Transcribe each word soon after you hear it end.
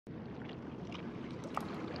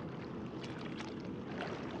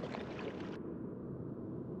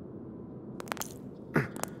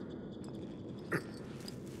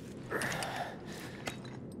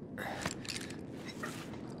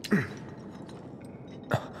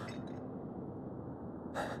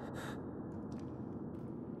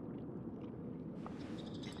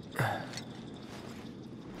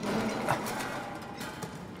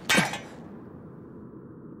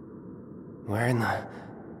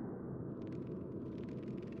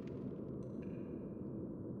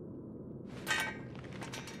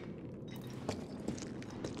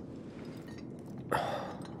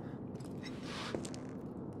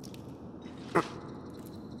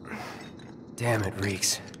Damn, it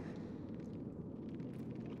reeks.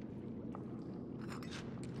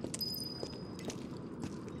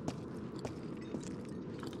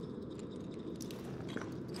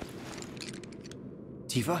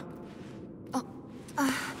 Tifa? Oh,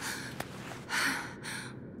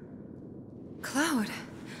 Cloud.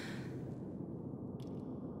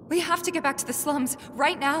 We have to get back to the slums,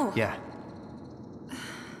 right now. Yeah.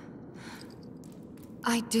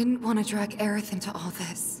 I didn't want to drag Aerith into all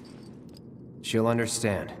this. She'll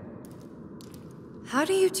understand. How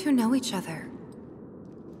do you two know each other?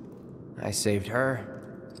 I saved her.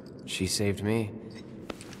 She saved me.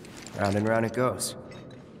 Round and round it goes.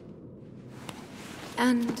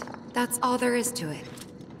 And that's all there is to it.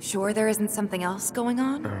 Sure there isn't something else going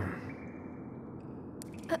on?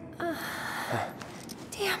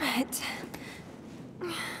 Damn it.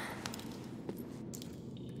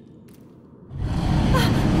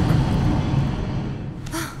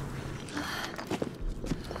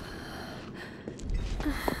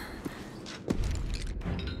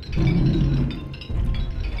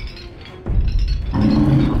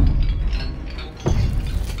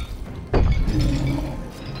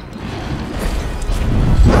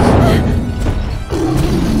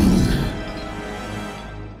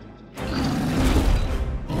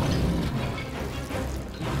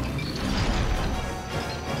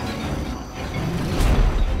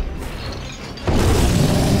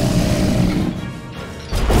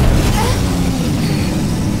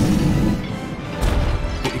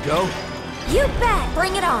 You bet!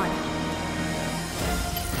 Bring it on!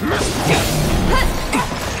 Bring it!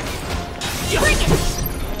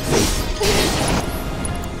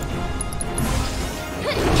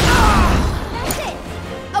 That's it!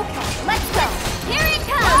 Okay, let's go! Here it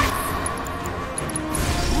comes!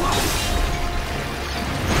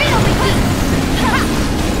 Feel the heat!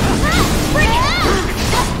 Bring it!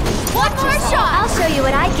 One more shot! I'll show you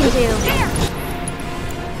what I can do. Here!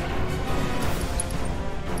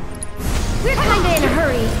 We're kinda in a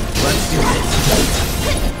hurry. Let's do this.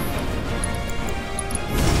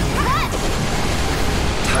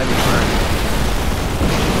 Time to burn.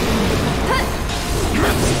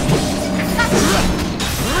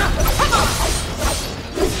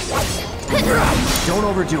 Don't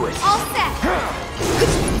overdo it. All set!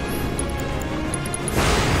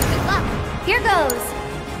 Good luck! Here goes.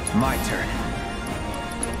 My turn.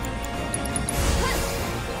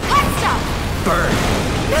 Hot stuff! Burn.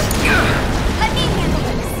 Let me handle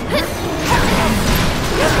this!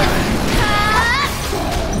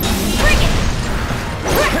 Bring it!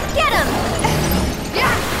 Get him!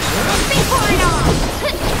 Before it all!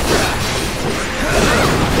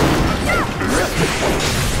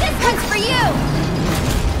 This one's for you!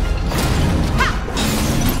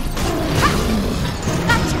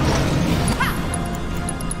 Gotcha!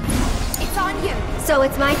 It's on you! So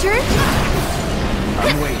it's my turn?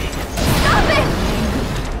 I'm waiting. Stop it!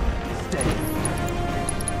 Steady.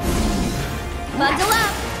 Bundle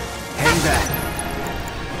up! Hang back.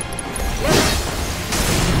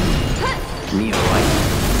 Need a light.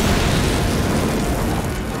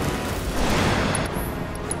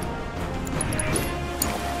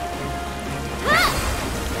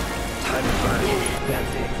 Time to burn.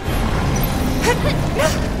 That's it.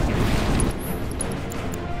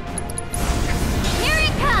 Here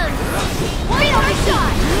it comes! One more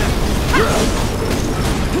shot!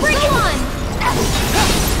 Bring it on!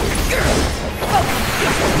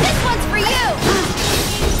 This one's for you!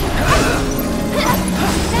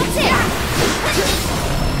 That's it!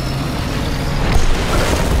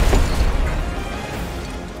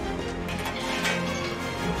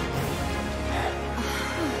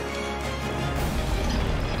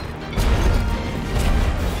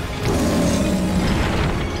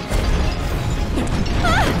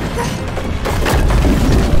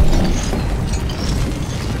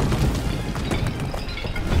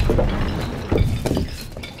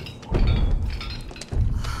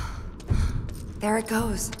 There it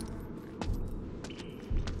goes.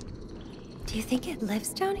 Do you think it lives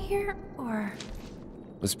down here, or...?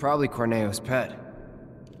 Was probably Corneo's pet.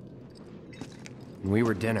 And we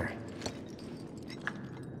were dinner.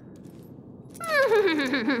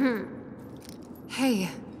 Hey,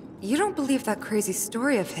 you don't believe that crazy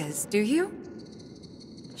story of his, do you?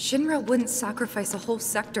 Shinra wouldn't sacrifice a whole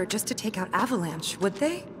sector just to take out Avalanche, would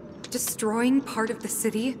they? Destroying part of the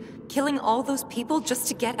city, killing all those people just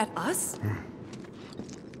to get at us?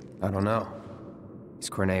 I don't know. Is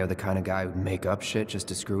Corneo the kind of guy who'd make up shit just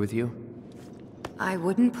to screw with you? I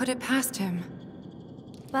wouldn't put it past him.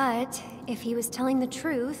 But if he was telling the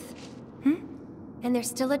truth, and there's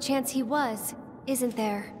still a chance he was, isn't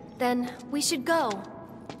there? Then we should go.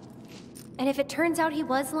 And if it turns out he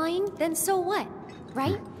was lying, then so what?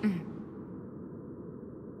 Right?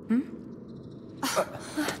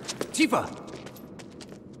 Tifa!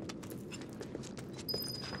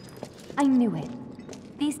 I knew it.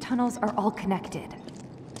 These tunnels are all connected.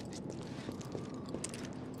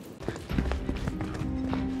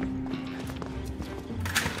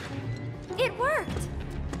 It worked!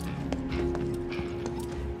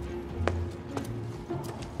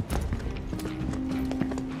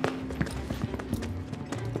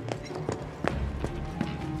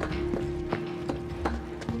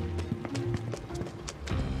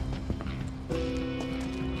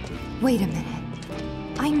 Wait a minute.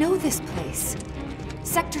 I know this place.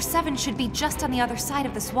 Sector 7 should be just on the other side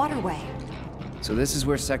of this waterway. So this is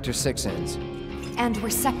where Sector 6 ends. And where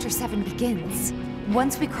Sector 7 begins.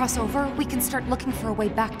 Once we cross over, we can start looking for a way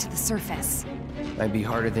back to the surface. Might be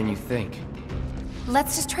harder than you think.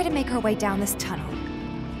 Let's just try to make our way down this tunnel.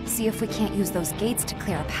 See if we can't use those gates to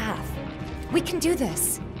clear a path. We can do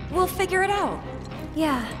this. We'll figure it out.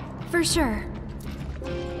 Yeah, for sure.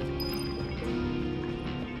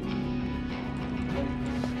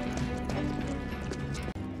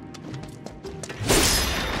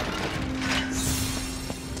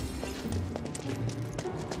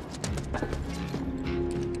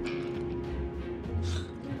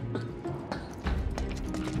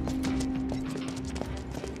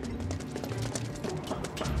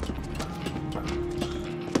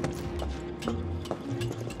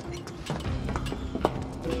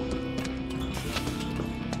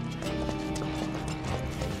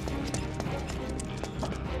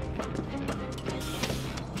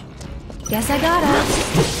 Guess I gotta.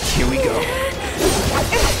 Here we go.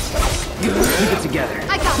 Keep it together.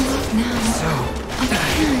 I got it.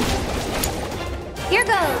 Here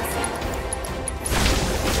goes.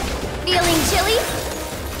 Feeling chilly?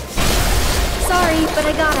 Sorry, but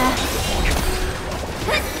I gotta.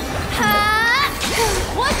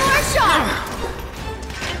 One more shot.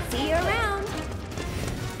 See you around.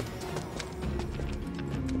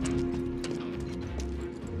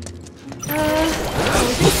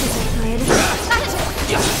 This isn't good.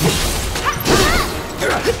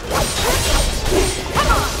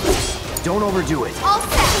 Don't overdo it. All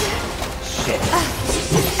set. Shit.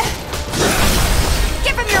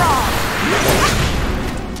 Give him your all.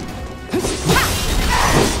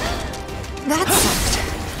 That sucked.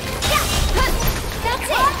 That's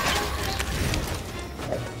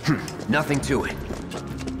it. Nothing to it.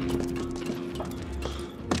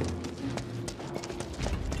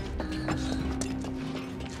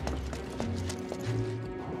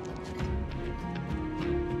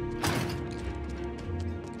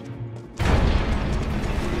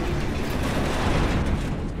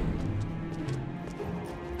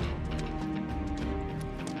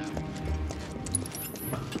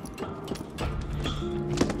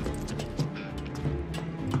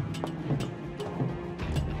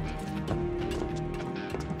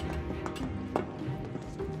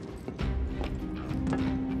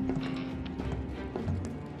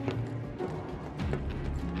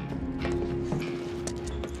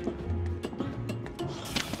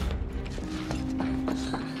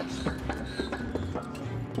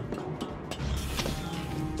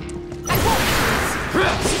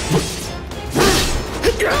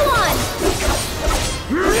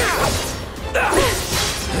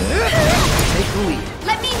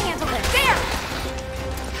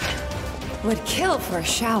 Would kill for a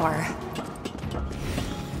shower.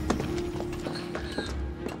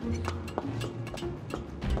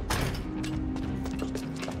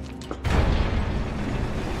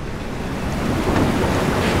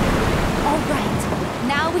 All right,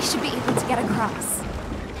 now we should be able to get across.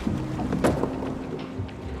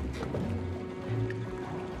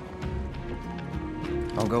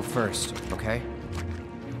 I'll go first, okay?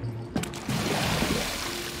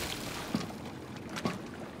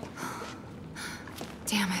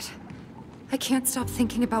 Damn it. I can't stop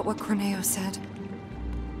thinking about what Corneo said.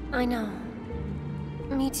 I know.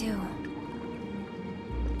 Me too.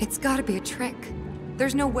 It's gotta be a trick.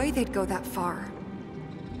 There's no way they'd go that far.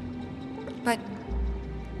 But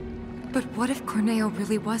what if Corneo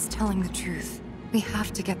really was telling the truth? We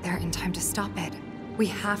have to get there in time to stop it. We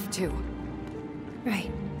have to.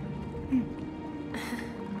 Right.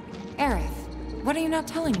 Aerith, what are you not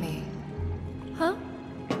telling me? Huh?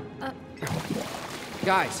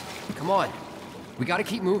 Guys, come on. We gotta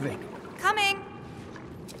keep moving. Coming!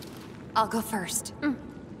 I'll go first.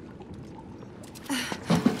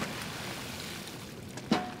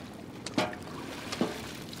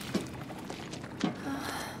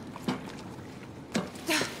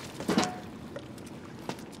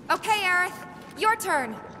 Okay, Aerith, your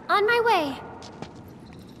turn. On my way.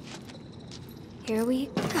 Here we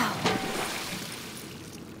go.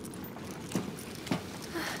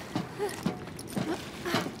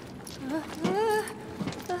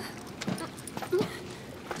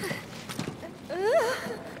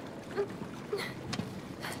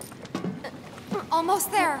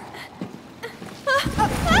 Almost there.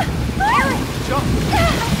 Aerith! Jump!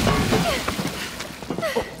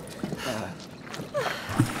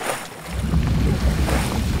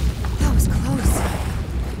 That was close.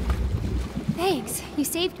 Thanks, you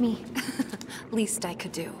saved me. Least I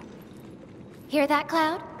could do. Hear that,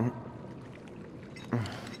 Cloud?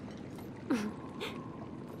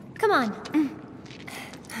 Come on.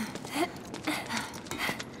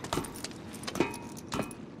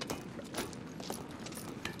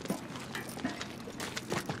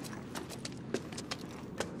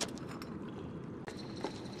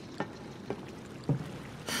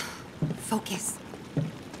 Focus.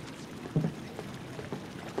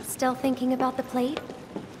 Still thinking about the plate?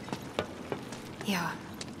 Yeah.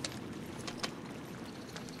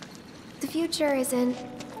 The future isn't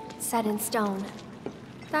set in stone.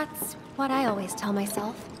 That's what I always tell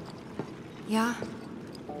myself. Yeah?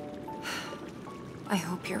 I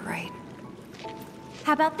hope you're right.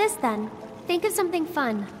 How about this then? Think of something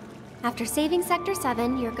fun. After saving Sector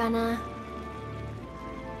 7, you're gonna...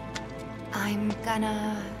 I'm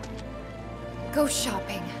gonna... go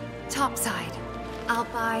shopping. Topside. I'll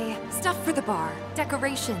buy stuff for the bar.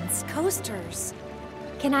 Decorations, coasters.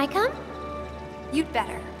 Can I come? You'd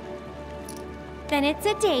better. Then it's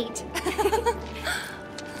a date.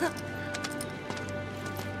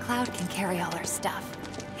 Cloud can carry all our stuff.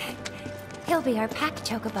 He'll be our pack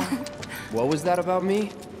chocobo. What was that about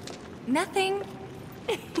me? Nothing.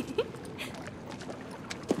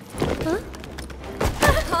 Huh?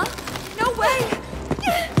 Huh? No way!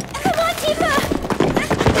 Come on, Tifa!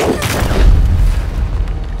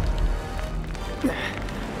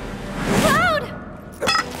 Cloud!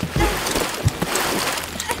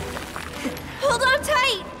 Hold on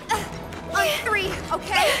tight! On 3,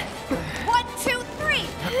 okay? 1, 2, 3!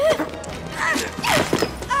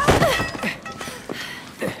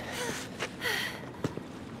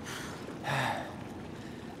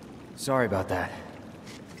 Sorry about that.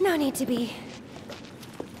 No need to be.